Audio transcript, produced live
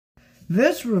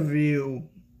This review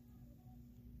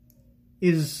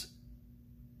is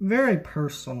very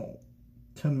personal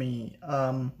to me.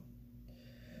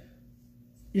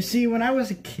 You see, when I was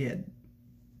a kid,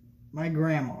 my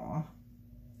grandma,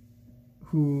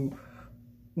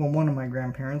 one of my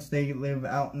grandparents, they live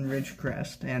out in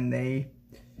Ridgecrest, and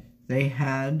they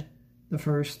had the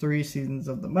first 3 seasons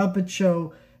of The Muppet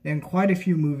Show and quite a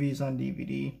few movies on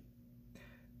DVD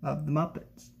of the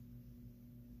Muppets.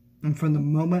 And from the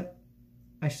moment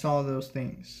I saw those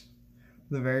things,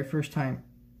 for the very first time,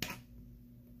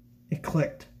 it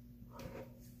clicked.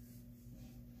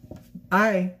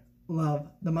 I love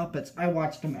the Muppets. I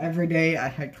watched them every day. I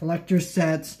had collector's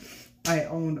sets. I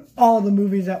owned all the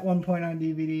movies at one point on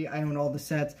DVD. I owned all the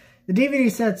sets. The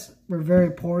DVD sets were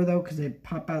very poor, though, because they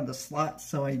pop out of the slots,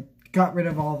 so I got rid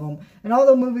of all of them. And all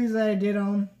the movies that I did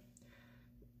own,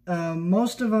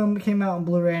 most of them came out on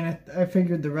Blu-ray, and I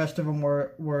figured the rest of them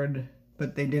were,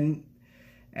 but they didn't.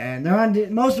 And they're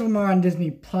on. Most of them are on Disney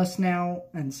Plus now,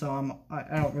 and so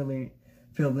I don't really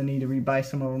feel the need to rebuy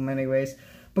some of them anyways.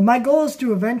 But my goal is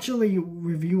to eventually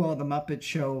review all the Muppet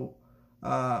Show,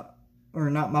 or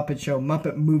not Muppet Show,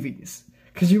 Muppet movies.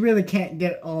 Because you really can't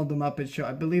get all the Muppet Show.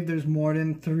 I believe there's more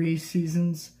than 3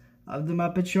 seasons of the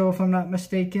Muppet Show, if I'm not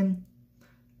mistaken.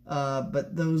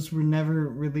 But those were never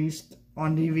released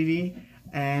on DVD.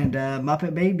 And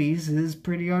Muppet Babies is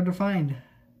pretty hard to find.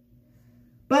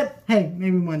 But, hey,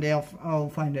 maybe one day I'll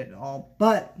find it all.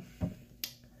 But,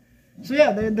 so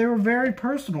yeah, they were very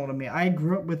personal to me. I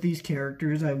grew up with these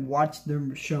characters. I watched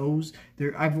their shows.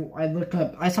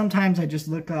 Sometimes I just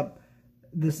look up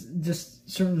just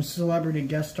certain celebrity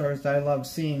guest stars that I love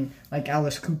seeing, like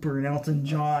Alice Cooper and Elton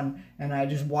John, and I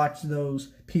just watch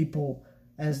those people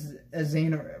as they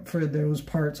for those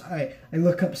parts. I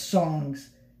look up songs,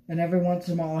 and every once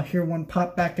in a while I'll hear one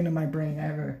pop back into my brain. I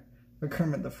have a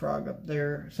Kermit the Frog up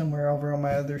there somewhere over on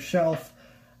my other shelf,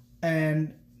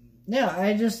 and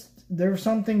yeah, there's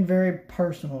something very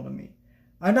personal to me.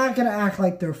 I'm not gonna act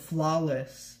like they're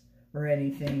flawless or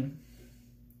anything,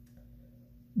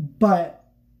 but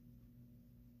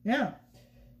yeah.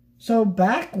 So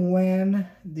back when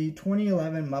the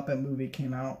 2011 Muppet movie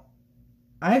came out,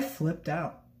 I flipped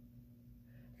out.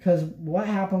 Because what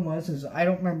happened was I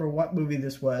don't remember what movie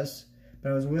this was,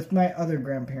 but I was with my other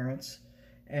grandparents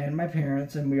and my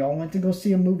parents, and we all went to go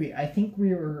see a movie. I think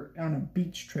we were on a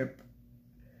beach trip.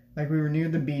 Like, we were near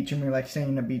the beach, and we were, like, staying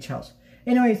in a beach house.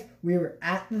 Anyways, we were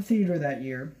at the theater that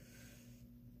year,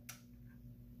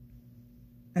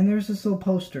 and there's this little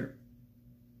poster.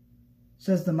 It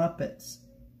says The Muppets.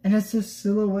 And it's just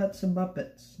silhouettes of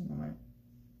Muppets. And I'm like,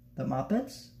 the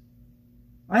Muppets?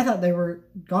 I thought they were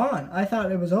gone. I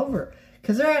thought it was over.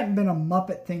 Because there hadn't been a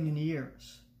Muppet thing in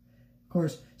years. Of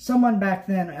course, someone back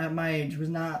then at my age was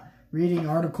not reading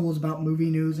articles about movie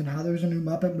news and how there was a new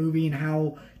Muppet movie and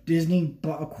how Disney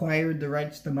acquired the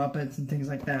rights to the Muppets and things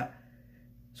like that.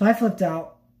 So I flipped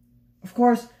out. Of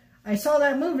course, I saw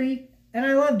that movie and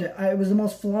I loved it. It was the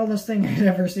most flawless thing I'd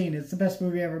ever seen. It's the best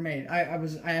movie ever made. I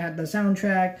had the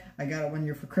soundtrack. I got it one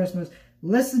year for Christmas.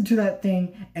 Listened to that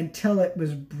thing until it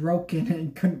was broken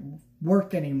and couldn't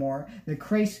work anymore. The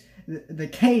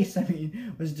case,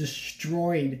 was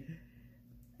destroyed.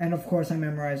 And of course, I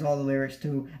memorized all the lyrics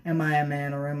to "Am I a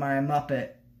Man or Am I a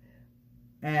Muppet?"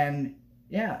 And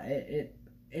yeah, it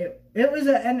was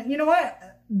and you know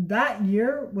what? That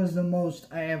year was the most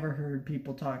I ever heard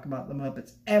people talk about the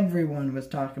Muppets. Everyone was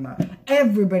talking about it.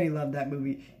 Everybody loved that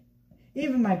movie.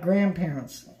 Even my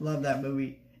grandparents loved that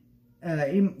movie.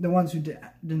 Even the ones who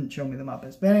didn't show me the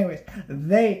Muppets. But anyways,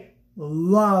 they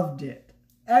loved it.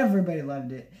 Everybody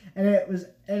loved it. And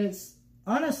it's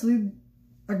honestly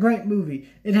a great movie.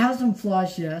 It has some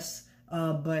flaws, yes.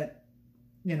 But,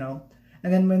 you know.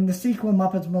 And then when the sequel,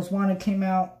 Muppets Most Wanted, came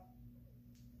out,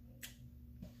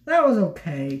 that was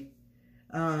okay.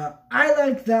 I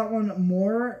like that one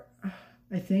more,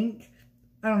 I think.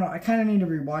 I don't know. I kind of need to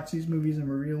rewatch these movies and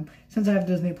review them. Since I have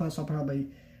Disney Plus, I'll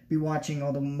probably be watching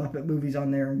all the Muppet movies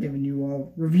on there and giving you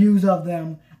all reviews of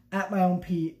them at my own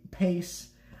pace.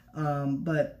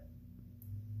 But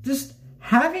just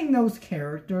having those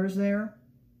characters there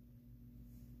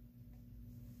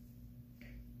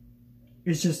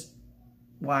is just,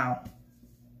 wow.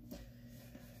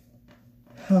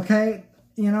 Okay,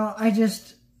 you know, I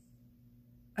just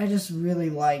really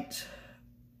liked,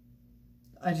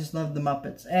 I just loved the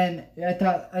Muppets. And I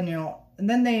thought, and you know, and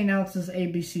then they announced this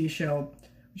ABC show,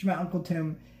 which my Uncle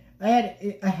Tim, I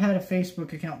had a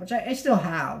Facebook account, which I still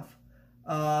have.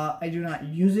 I do not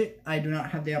use it. I do not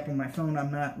have the app on my phone.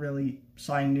 I'm not really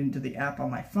signed into the app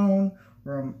on my phone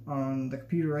or on the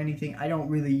computer or anything. I don't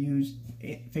really use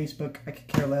Facebook. I could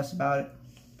care less about it.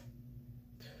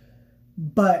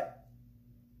 But,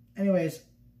 anyways,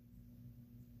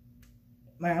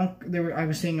 my uncle, I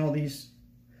was seeing all these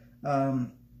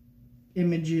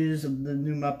images of the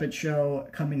new Muppet Show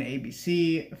coming to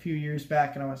ABC a few years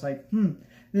back, and I was like,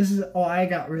 I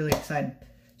got really excited.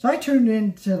 So I tuned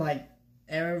into, like,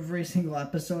 every single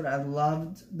episode. I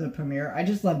loved the premiere. I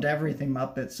just loved everything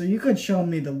Muppets. So you could show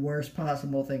me the worst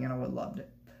possible thing, and I would have loved it.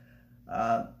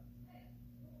 I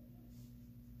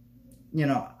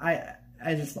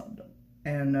just loved them.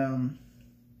 And,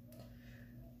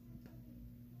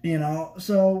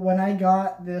 so when I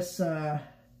got this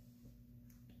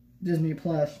Disney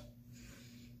Plus,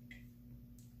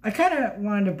 I kind of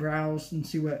wanted to browse and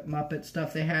see what Muppet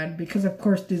stuff they had, because of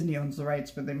course Disney owns the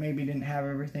rights, but they maybe didn't have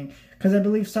everything. Because I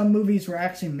believe some movies were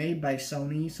actually made by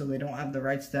Sony, so they don't have the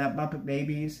rights to that. Muppet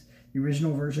Babies, the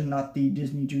original version, not the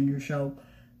Disney Junior show,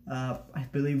 I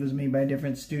believe was made by a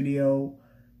different studio.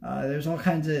 There's all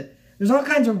kinds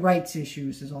of rights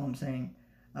issues, is all I'm saying.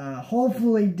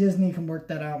 Hopefully Disney can work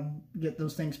that out and get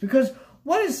those things, because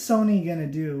what is Sony gonna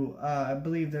do? I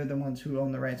believe they're the ones who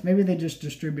own the rights. Maybe they just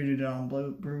distributed it on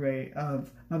Blu-ray of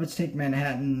Muppets Take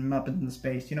Manhattan, Muppets in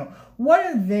Space. What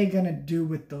are they gonna do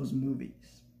with those movies?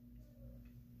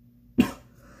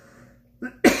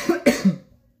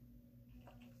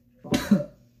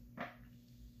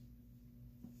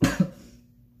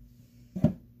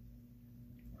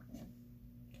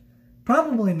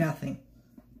 Probably nothing,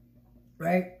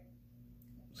 right?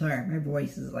 Sorry, my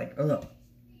voice is like, ugh.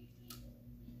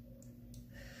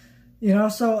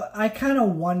 So I kind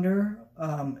of wonder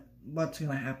what's going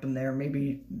to happen there.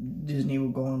 Maybe Disney will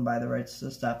go and buy the rights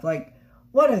to stuff. Like,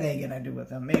 what are they going to do with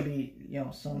them? Maybe,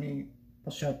 Sony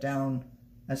will shut down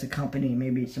as a company.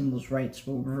 Maybe some of those rights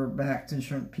will revert back to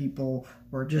certain people,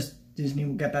 or just Disney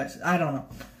will get back. I don't know.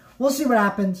 We'll see what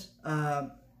happens.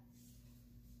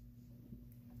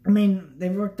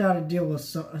 They've worked out a deal with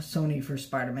Sony for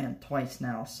Spider-Man twice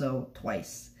now.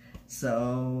 Twice.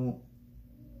 So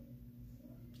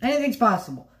anything's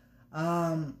possible.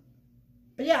 But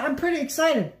yeah, I'm pretty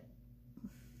excited.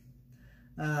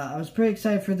 I was pretty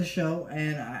excited for the show,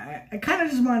 and I kind of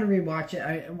just wanted to rewatch it.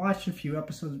 I watched a few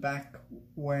episodes back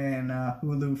when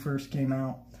Hulu first came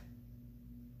out,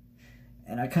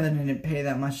 and I kind of didn't pay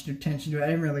that much attention to it. I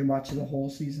didn't really watch the whole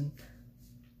season.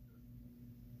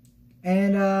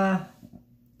 And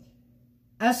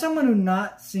as someone who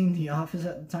not seen The Office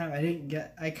at the time,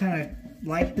 I kind of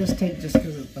liked this take just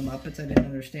because of the Muppets. I didn't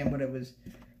understand what it was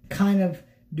kind of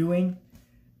doing.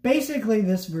 Basically,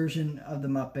 this version of the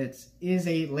Muppets is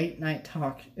a late night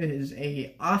talk. It is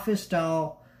a office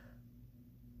style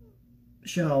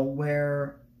show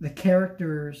where the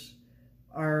characters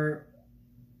are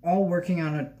all working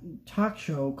on a talk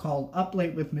show called Up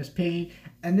Late with Miss Piggy,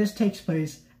 and this takes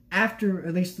place after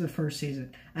at least the first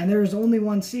season. And there is only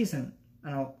one season.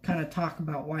 And I'll kind of talk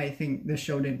about why I think this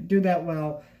show didn't do that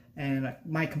well, and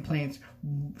my complaints,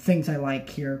 things I like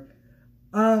here.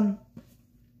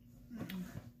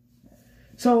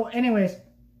 So anyways,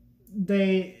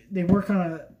 they work on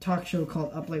a talk show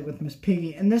called Up Late with Miss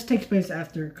Piggy, and this takes place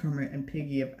after Kermit and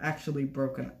Piggy have actually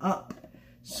broken up.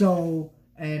 So,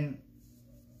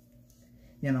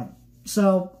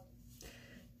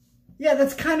 yeah,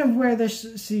 that's kind of where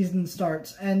this season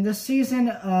starts. And this season,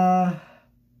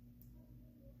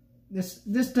 this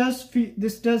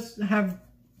does have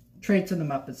traits in the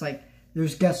Muppets. Like,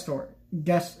 there's guest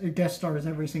stars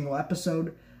every single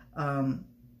episode.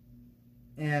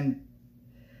 And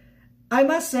I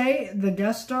must say, the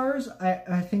guest stars,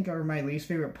 I think are my least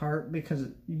favorite part, because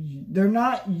they're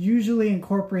not usually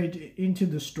incorporated into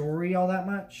the story all that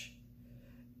much.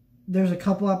 There's a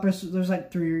couple episodes, there's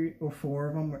like 3 or 4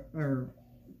 of them, or,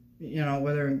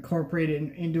 where they're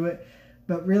incorporated into it.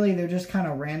 But really, they're just kind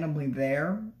of randomly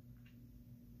there.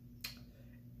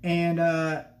 And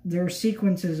their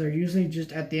sequences are usually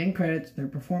just at the end credits. They're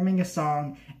performing a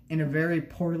song in a very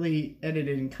poorly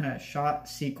edited and kind of shot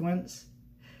sequence.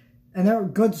 And they're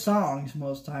good songs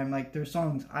most of the time. Like, they're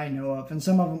songs I know of. And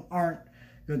some of them aren't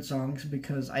good songs,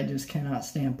 because I just cannot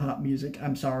stand pop music.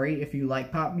 I'm sorry. If you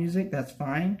like pop music, that's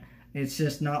fine. It's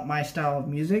just not my style of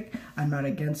music. I'm not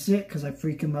against it, because I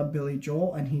freaking love Billy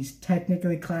Joel, and he's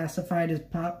technically classified as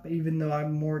pop, even though I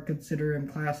more consider him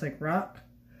classic rock.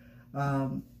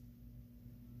 But,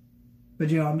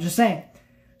 I'm just saying.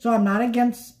 So I'm not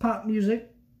against pop music.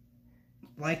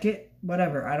 Like it,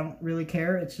 whatever. I don't really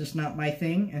care. It's just not my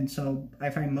thing, and so I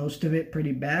find most of it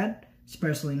pretty bad,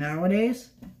 especially nowadays.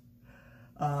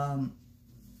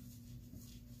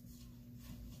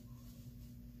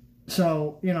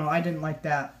 So, I didn't like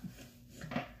that.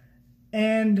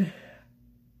 And,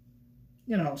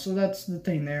 so that's the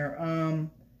thing there.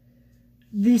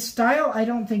 the style I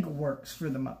don't think works for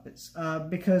the Muppets.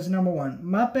 Because number one,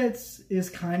 Muppets is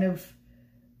kind of,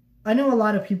 I know a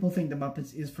lot of people think the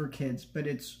Muppets is for kids, but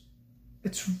it's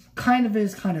kind of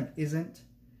is, kind of isn't.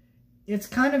 It's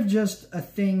kind of just a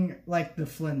thing like the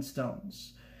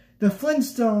Flintstones. The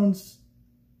Flintstones,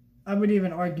 I would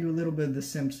even argue a little bit of The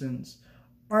Simpsons,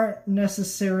 aren't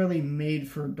necessarily made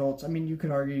for adults. I mean, you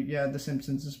could argue, yeah, The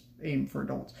Simpsons is aimed for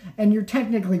adults. And you're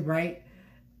technically right.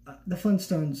 The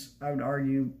Flintstones, I would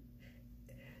argue,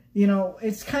 you know,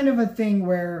 it's kind of a thing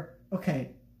where,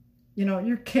 okay, you know,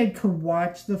 your kid could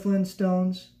watch the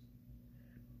Flintstones,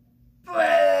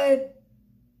 but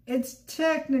it's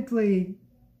technically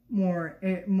more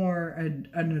an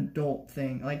adult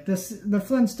thing. Like this, the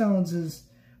Flintstones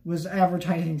was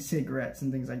advertising cigarettes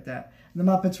and things like that. And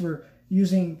the Muppets were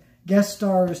using guest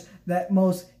stars that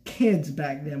most kids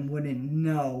back then wouldn't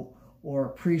know or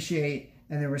appreciate,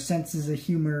 and there were senses of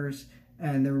humors,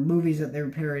 and there were movies that they were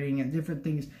parodying and different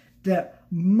things that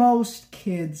most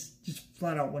kids just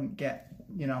flat out wouldn't get.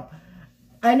 You know,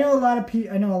 I know a lot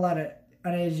of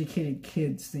uneducated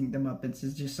kids think the Muppets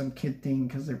is just some kid thing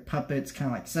because they're puppets,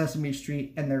 kind of like Sesame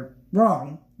Street, and they're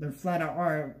wrong. They're flat out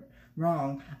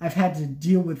wrong. I've had to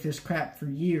deal with this crap for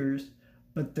years,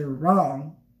 but they're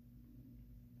wrong.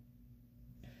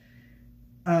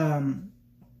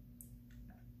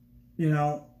 You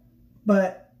know,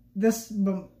 but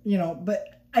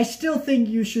I still think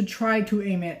you should try to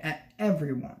aim it at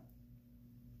everyone.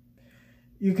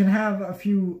 You can have a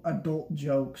few adult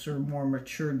jokes or more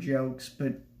mature jokes,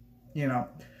 but, you know,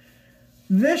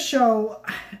 this show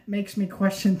makes me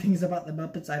question things about the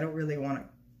Muppets I don't really want to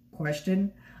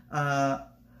question.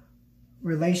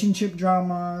 Relationship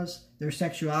dramas, their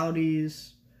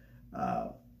sexualities,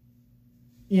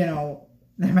 you know,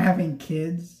 them having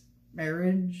kids,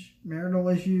 marital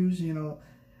issues, you know,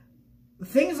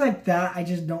 things like that I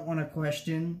just don't want to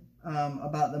question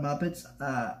about the Muppets.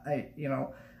 You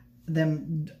know,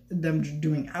 them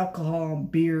doing alcohol and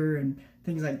beer and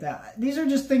things like that. These are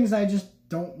just things I just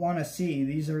don't want to see.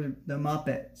 These are the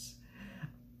Muppets.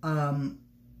 And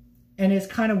it's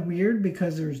kind of weird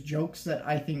because there's jokes that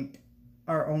I think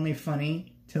are only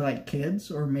funny to like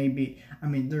kids, or maybe, I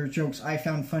mean, there's jokes I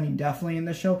found funny definitely in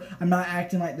the show. I'm not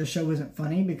acting like the show isn't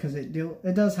funny because it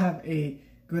does have a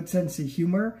good sense of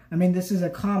humor. I mean, this is a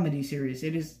comedy series.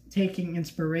 It is taking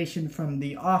inspiration from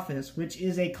The Office, which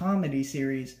is a comedy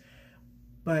series.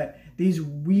 But these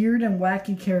weird and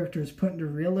wacky characters put into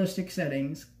realistic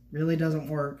settings really doesn't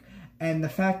work. And the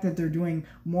fact that they're doing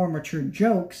more mature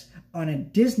jokes on a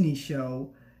Disney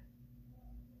show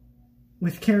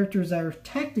with characters that are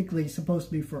technically supposed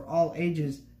to be for all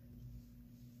ages,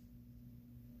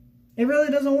 it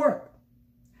really doesn't work.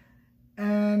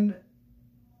 And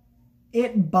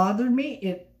it bothered me.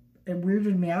 It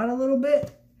weirded me out a little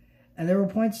bit. And there were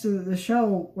points to the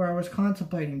show where I was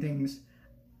contemplating things.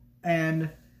 And,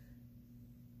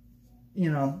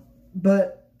 you know,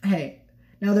 but hey,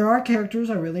 now there are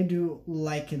characters I really do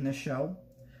like in the show.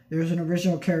 There's an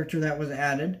original character that was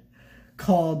added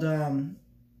called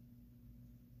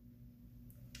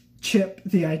Chip,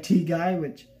 the IT guy,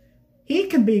 which he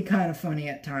can be kind of funny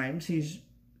at times.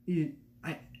 I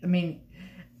mean,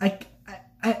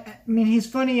 he's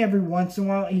funny every once in a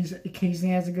while. He's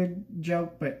occasionally has a good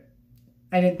joke, but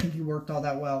I didn't think he worked all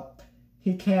that well.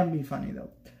 He can be funny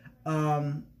though.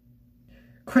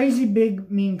 Crazy Big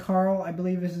Mean Carl, I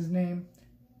believe is his name.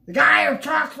 The guy who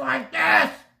talks like this!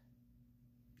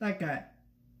 That guy.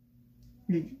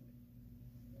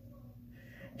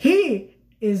 He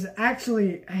is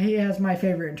actually, he has my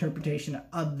favorite interpretation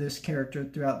of this character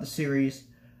throughout the series.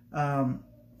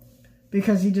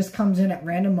 Because he just comes in at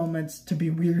random moments to be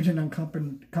weird and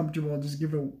uncomfortable, just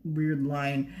give a weird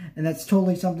line. And that's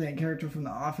totally something a character from The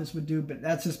Office would do, but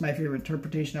that's just my favorite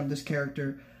interpretation of this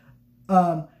character.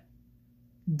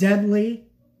 Deadly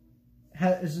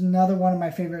is another one of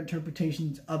my favorite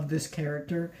interpretations of this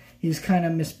character. He's kind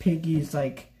of Miss Piggy's,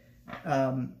 like,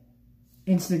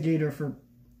 instigator for,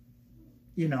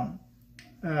 you know.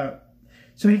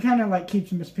 So he kind of, like,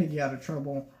 keeps Miss Piggy out of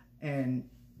trouble and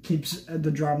keeps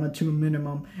the drama to a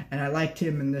minimum, and I liked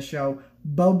him in this show.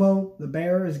 Bobo the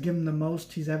bear is given the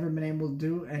most he's ever been able to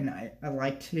do, and I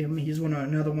liked him. He's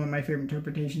another one of my favorite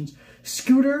interpretations.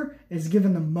 Scooter is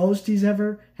given the most he's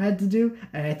ever had to do,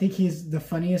 and I think he's the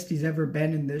funniest he's ever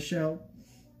been in this show.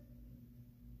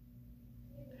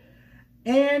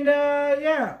 And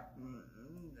yeah,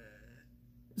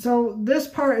 so this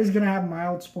part is gonna have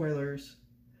mild spoilers.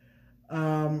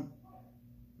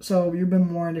 So you've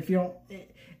been warned. If you don't,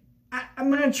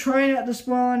 I'm going to try not to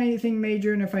spoil anything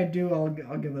major, and if I do, I'll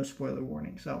give a spoiler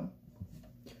warning. So,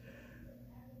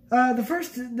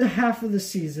 The half of the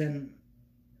season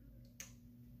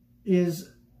is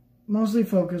mostly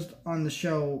focused on the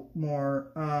show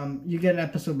more. You get an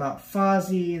episode about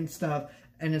Fozzie and stuff,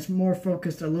 and it's more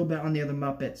focused a little bit on the other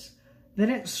Muppets. Then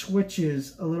it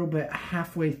switches a little bit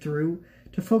halfway through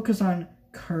to focus on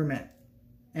Kermit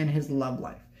and his love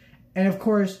life. And of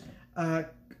course,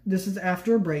 this is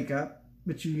after a breakup,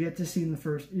 which you get to see in the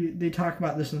first. They talk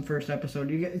about this in the first episode.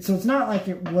 So it's not like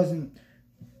it wasn't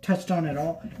touched on at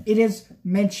all. It is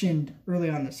mentioned early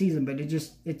on in the season, but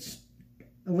it's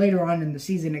later on in the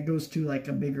season it goes to like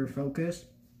a bigger focus.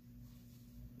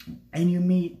 And you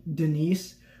meet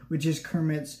Denise, which is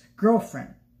Kermit's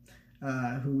girlfriend,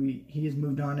 who he has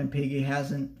moved on and Piggy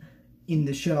hasn't in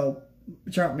the show,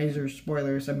 which aren't major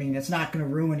spoilers. I mean, it's not going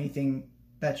to ruin anything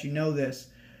that you know this.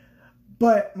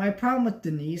 But my problem with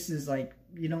Denise is like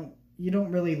you don't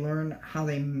really learn how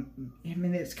they. I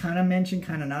mean, it's kind of mentioned,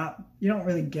 kind of not. You don't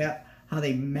really get how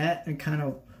they met and kind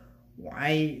of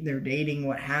why they're dating,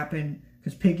 what happened,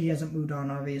 because Piggy hasn't moved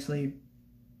on, obviously,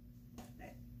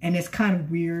 and it's kind of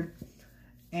weird.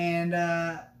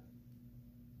 And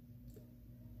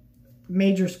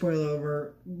major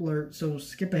spoiler alert, so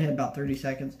skip ahead about 30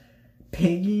 seconds.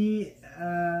 Piggy,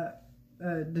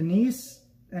 Denise,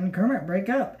 and Kermit break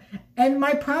up. And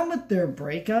my problem with their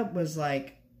breakup was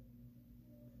like,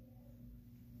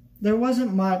 there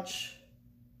wasn't much,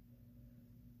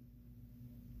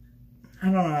 I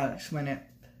don't know how to explain it.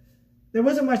 There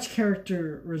wasn't much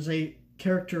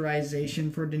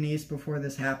characterization for Denise before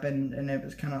this happened, and it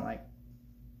was kind of like,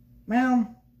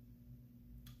 well,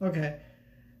 okay.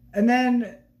 And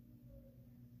then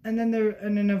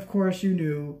of course you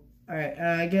knew. All right,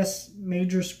 I guess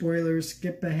major spoilers.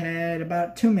 Skip ahead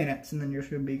about 2 minutes, and then you're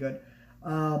gonna be good.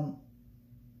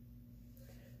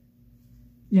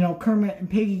 Kermit and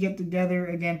Piggy get together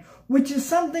again, which is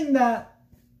something that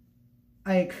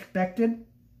I expected.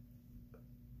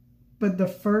 But the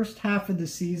first half of the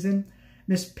season,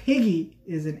 Miss Piggy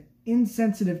is an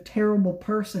insensitive, terrible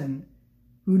person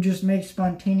who just makes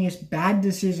spontaneous bad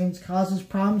decisions, causes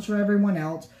problems for everyone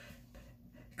else,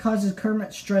 causes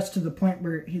Kermit stress to the point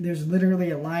where there's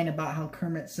literally a line about how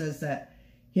Kermit says that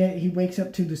he wakes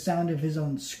up to the sound of his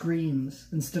own screams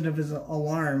instead of his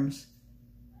alarms,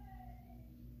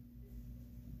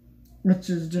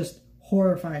 which is just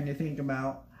horrifying to think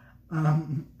about.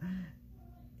 And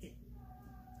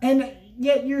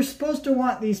yet you're supposed to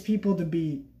want these people to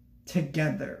be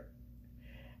together.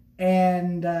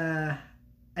 And I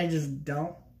just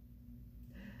don't.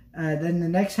 Then the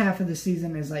next half of the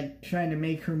season is like trying to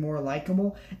make her more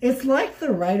likable. It's like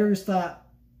the writers thought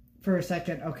for a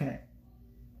second, okay,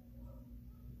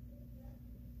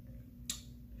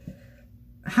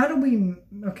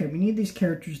 we need these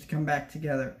characters to come back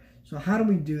together. So how do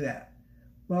we do that?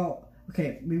 Well,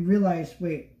 okay, we realized,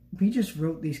 wait, we just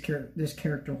wrote this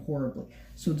character horribly.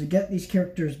 So to get these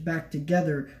characters back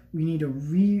together, we need to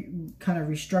kind of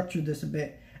restructure this a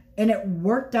bit. And it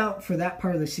worked out for that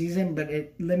part of the season, but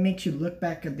it makes you look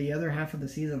back at the other half of the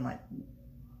season like,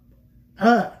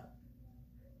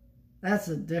 that's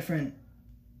a different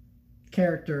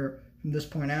character from this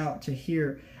point out to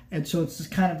here. And so it's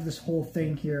just kind of this whole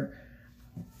thing here.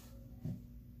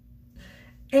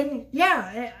 And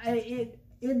yeah, it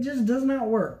just does not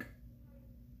work.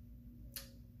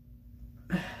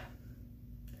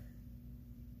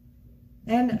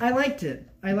 And I liked it.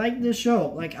 I liked this show.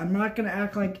 Like, I'm not going to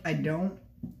act like I don't.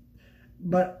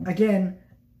 But, again,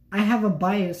 I have a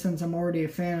bias since I'm already a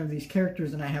fan of these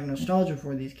characters and I have nostalgia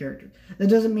for these characters. That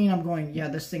doesn't mean I'm going, yeah,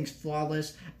 this thing's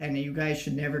flawless and you guys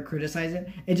should never criticize it.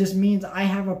 It just means I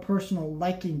have a personal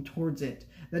liking towards it.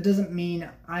 That doesn't mean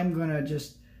I'm going to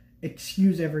just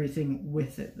excuse everything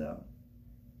with it, though.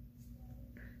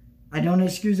 I don't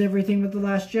excuse everything with The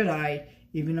Last Jedi,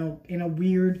 even though in a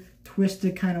weird,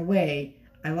 twisted kind of way.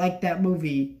 I like that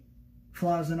movie,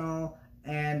 flaws and all,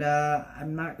 and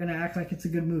I'm not going to act like it's a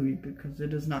good movie, because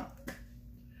it is not.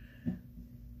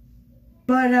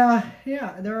 But,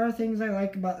 yeah, there are things I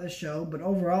like about this show, but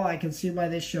overall I can see why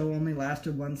this show only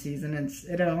lasted one season.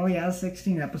 It only has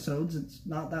 16 episodes. It's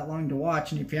not that long to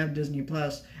watch, and if you have Disney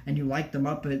Plus and you like the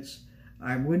Muppets,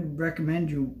 I would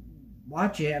recommend you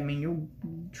watch it. I mean, you'll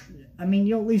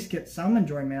at least get some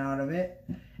enjoyment out of it.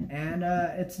 And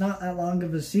it's not that long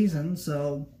of a season,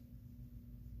 so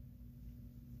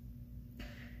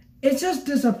it's just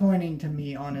disappointing to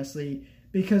me, honestly,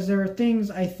 because there are things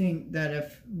I think that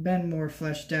if been more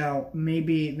fleshed out,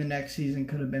 maybe the next season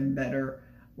could have been better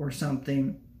or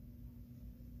something.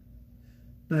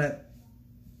 But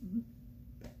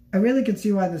I really could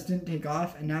see why this didn't take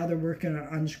off, and now they're working on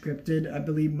unscripted, I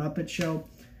believe, Muppet show.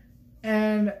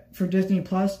 and for Disney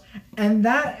Plus, and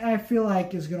that I feel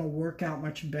like is going to work out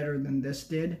much better than this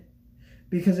did,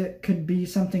 because it could be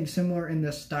something similar in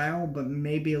the style, but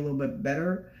maybe a little bit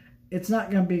better. It's not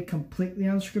going to be completely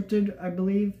unscripted, I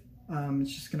believe.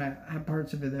 It's just going to have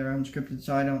parts of it that are unscripted,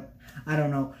 so I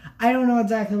don't know. I don't know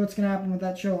exactly what's going to happen with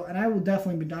that show, and I will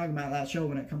definitely be talking about that show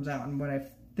when it comes out and what I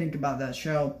think about that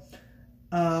show.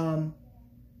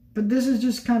 But this is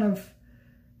just kind of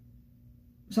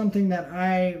something that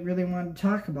I really wanted to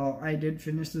talk about. I did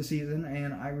finish the season,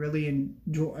 and I really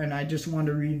enjoy, and I just want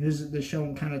to revisit the show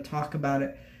and kind of talk about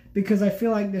it, because I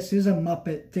feel like this is a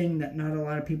Muppet thing that not a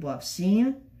lot of people have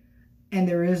seen, and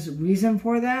there is reason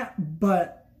for that,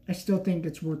 but I still think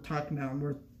it's worth talking about and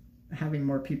worth having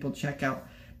more people check out,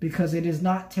 because it is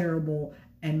not terrible,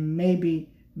 and maybe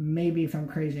if I'm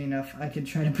crazy enough, I could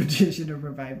try to petition a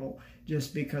revival,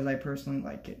 just because I personally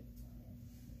like it.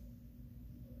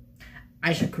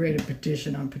 I should create a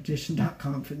petition on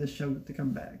petition.com for this show to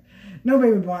come back.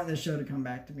 Nobody would want this show to come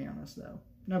back, to be honest, though.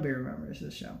 Nobody remembers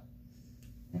this show.